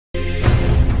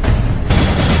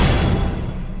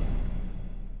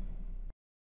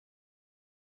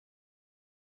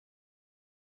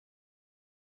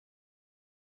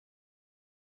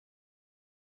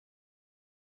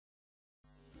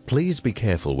Please be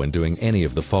careful when doing any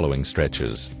of the following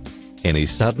stretches. Any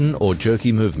sudden or jerky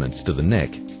movements to the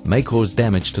neck may cause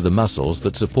damage to the muscles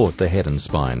that support the head and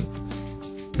spine.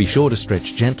 Be sure to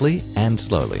stretch gently and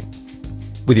slowly.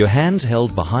 With your hands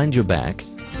held behind your back,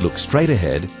 look straight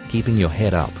ahead, keeping your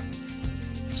head up.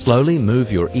 Slowly move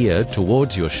your ear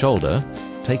towards your shoulder,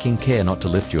 taking care not to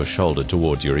lift your shoulder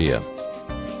towards your ear.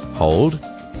 Hold,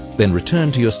 then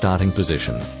return to your starting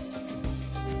position.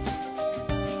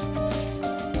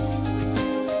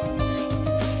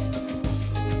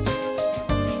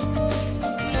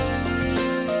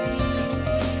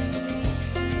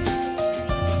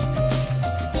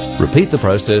 Repeat the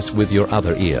process with your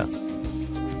other ear.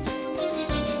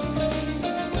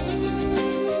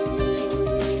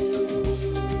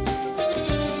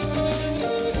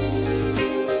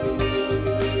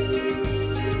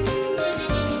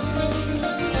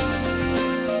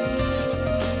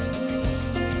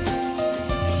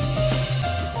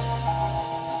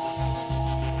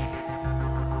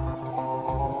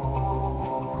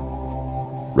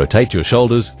 Rotate your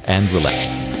shoulders and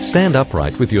relax. Stand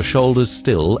upright with your shoulders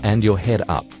still and your head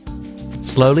up.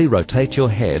 Slowly rotate your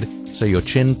head so your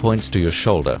chin points to your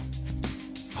shoulder.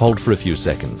 Hold for a few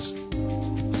seconds.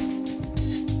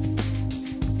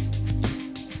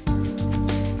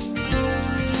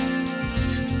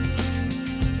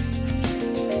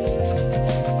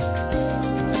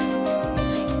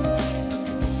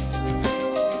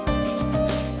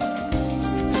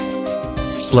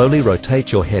 Slowly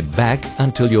rotate your head back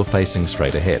until you're facing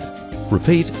straight ahead.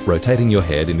 Repeat, rotating your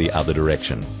head in the other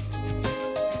direction.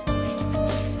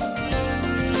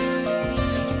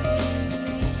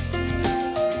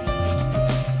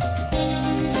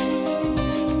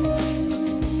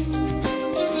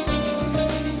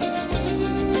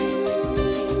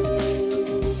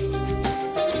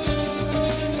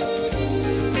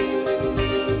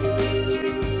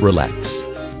 Relax.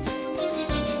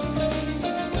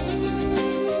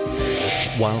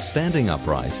 While standing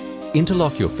upright,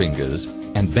 interlock your fingers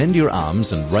and bend your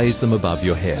arms and raise them above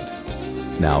your head.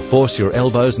 Now force your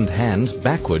elbows and hands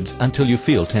backwards until you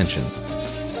feel tension.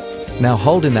 Now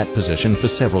hold in that position for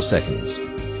several seconds.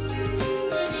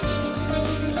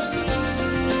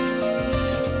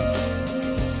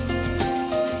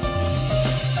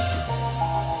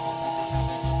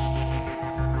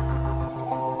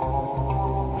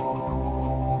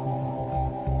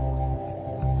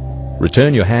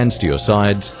 Return your hands to your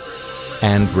sides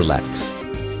and relax.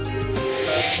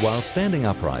 While standing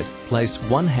upright, place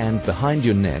one hand behind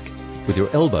your neck with your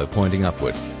elbow pointing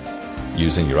upward.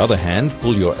 Using your other hand,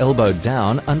 pull your elbow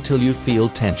down until you feel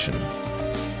tension.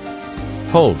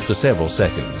 Hold for several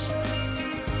seconds.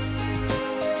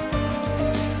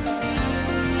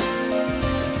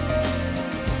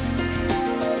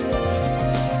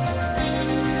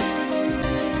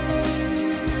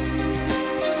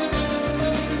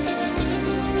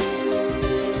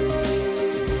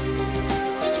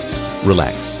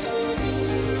 Relax.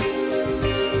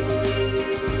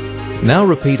 Now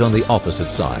repeat on the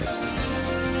opposite side.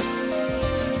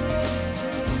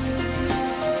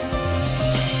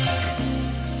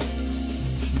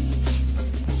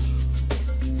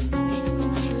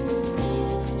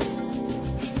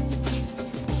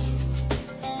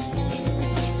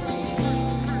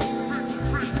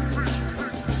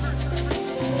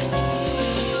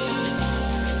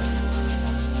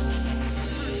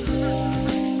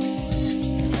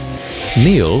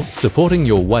 Kneel, supporting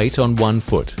your weight on one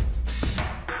foot.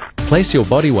 Place your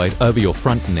body weight over your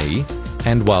front knee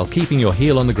and while keeping your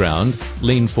heel on the ground,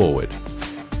 lean forward.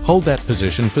 Hold that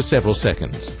position for several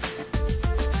seconds.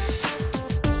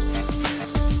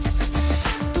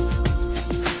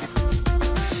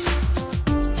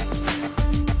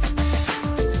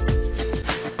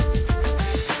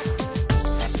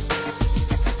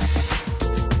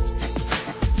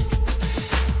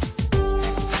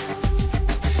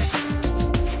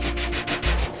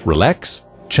 Relax,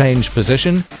 change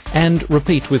position, and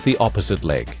repeat with the opposite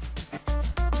leg.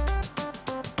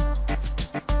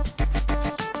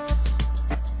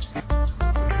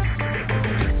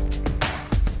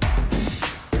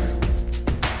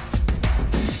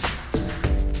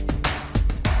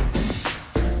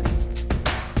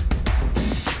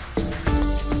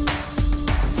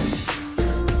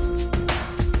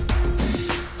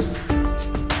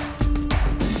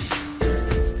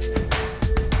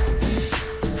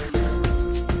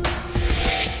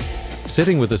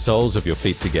 Sitting with the soles of your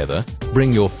feet together,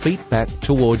 bring your feet back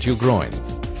towards your groin.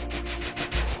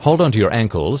 Hold onto your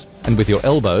ankles and with your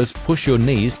elbows push your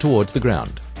knees towards the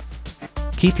ground.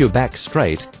 Keep your back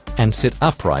straight and sit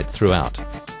upright throughout.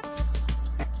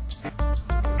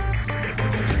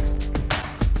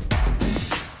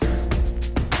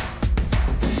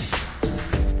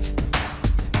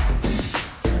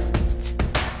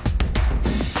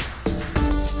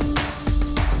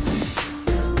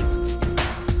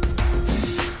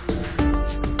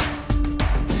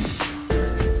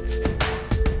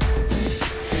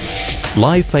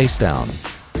 Lie face down.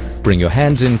 Bring your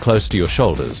hands in close to your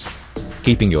shoulders.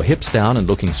 Keeping your hips down and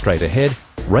looking straight ahead,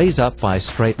 raise up by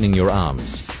straightening your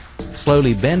arms.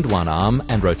 Slowly bend one arm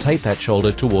and rotate that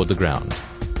shoulder toward the ground.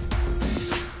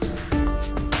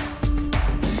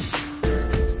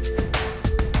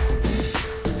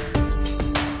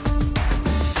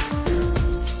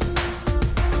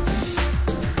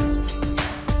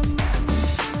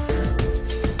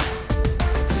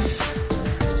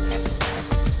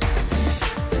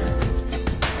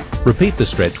 Repeat the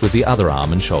stretch with the other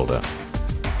arm and shoulder.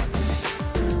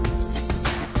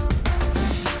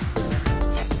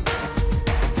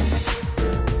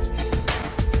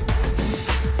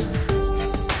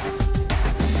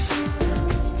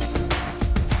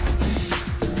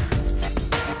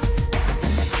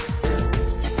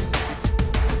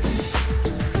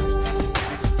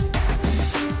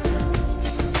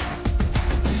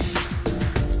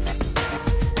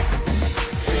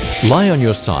 Lie on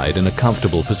your side in a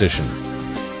comfortable position.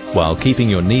 While keeping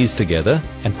your knees together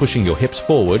and pushing your hips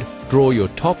forward, draw your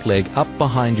top leg up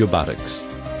behind your buttocks.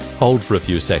 Hold for a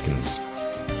few seconds.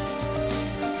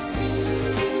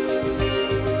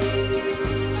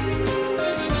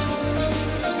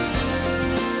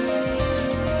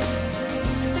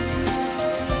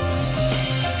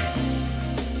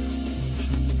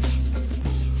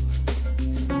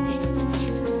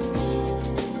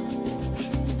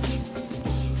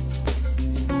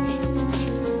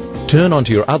 Turn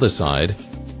onto your other side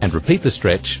and repeat the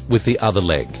stretch with the other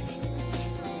leg.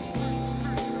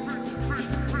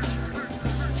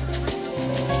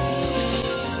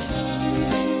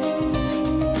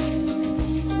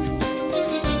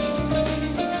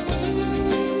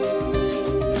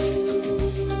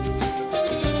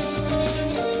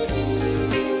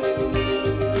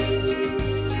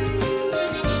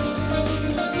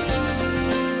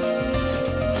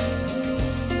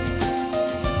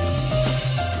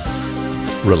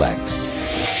 Relax.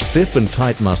 Stiff and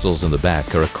tight muscles in the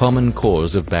back are a common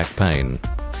cause of back pain.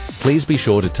 Please be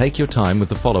sure to take your time with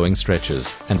the following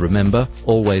stretches, and remember,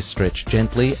 always stretch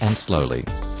gently and slowly.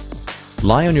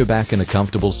 Lie on your back in a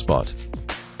comfortable spot.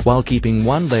 While keeping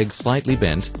one leg slightly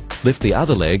bent, lift the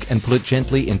other leg and pull it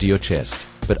gently into your chest,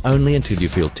 but only until you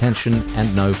feel tension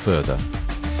and no further.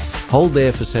 Hold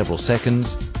there for several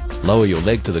seconds, lower your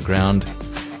leg to the ground,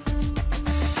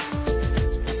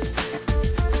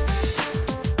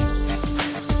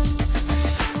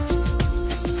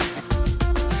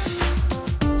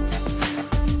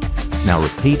 now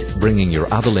repeat, bringing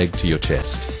your other leg to your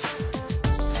chest.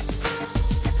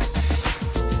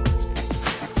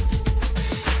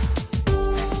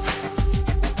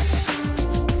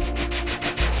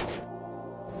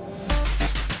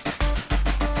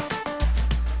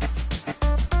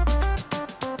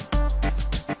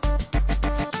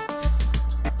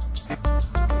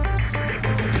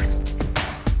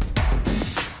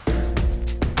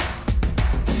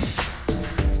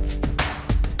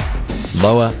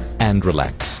 Lower and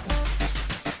relax.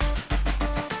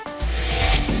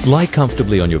 Lie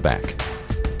comfortably on your back.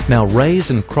 Now raise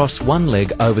and cross one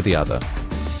leg over the other.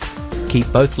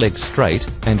 Keep both legs straight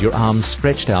and your arms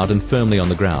stretched out and firmly on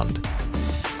the ground.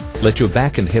 Let your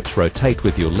back and hips rotate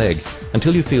with your leg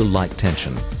until you feel light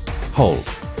tension. Hold.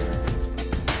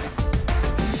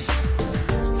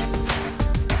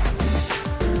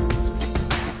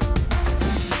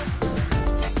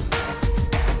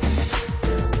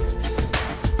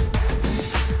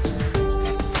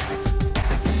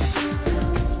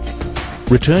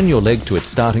 Return your leg to its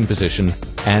starting position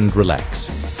and relax.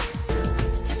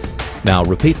 Now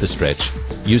repeat the stretch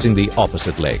using the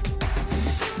opposite leg.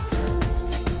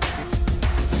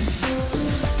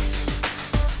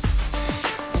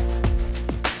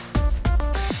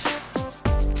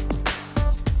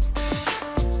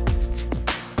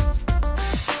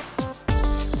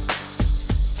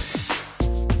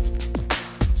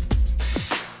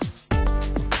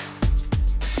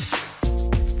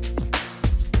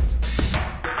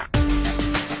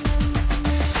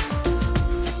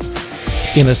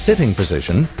 In a sitting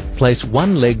position, place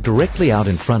one leg directly out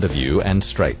in front of you and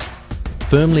straight.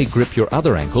 Firmly grip your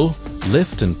other ankle,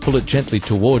 lift and pull it gently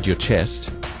toward your chest.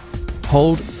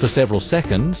 Hold for several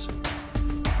seconds.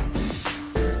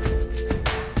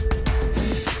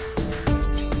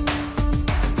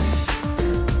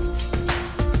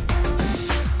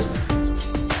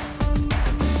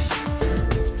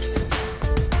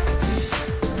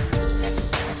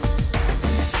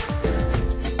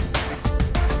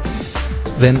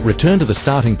 Then return to the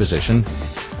starting position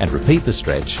and repeat the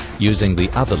stretch using the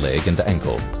other leg and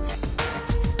ankle.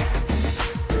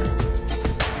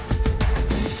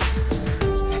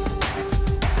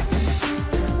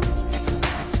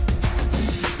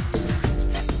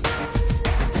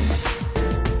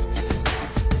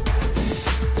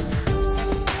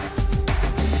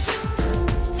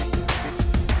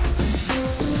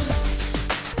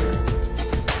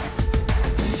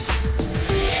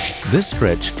 This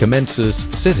stretch commences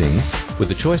sitting with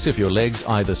the choice of your legs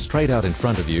either straight out in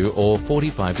front of you or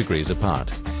 45 degrees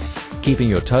apart. Keeping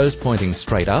your toes pointing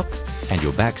straight up and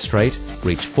your back straight,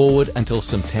 reach forward until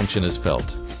some tension is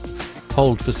felt.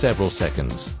 Hold for several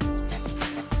seconds.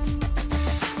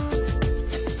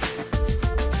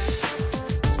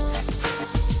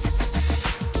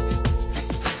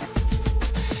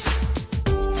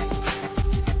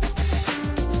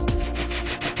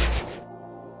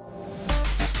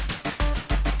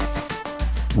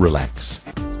 Relax.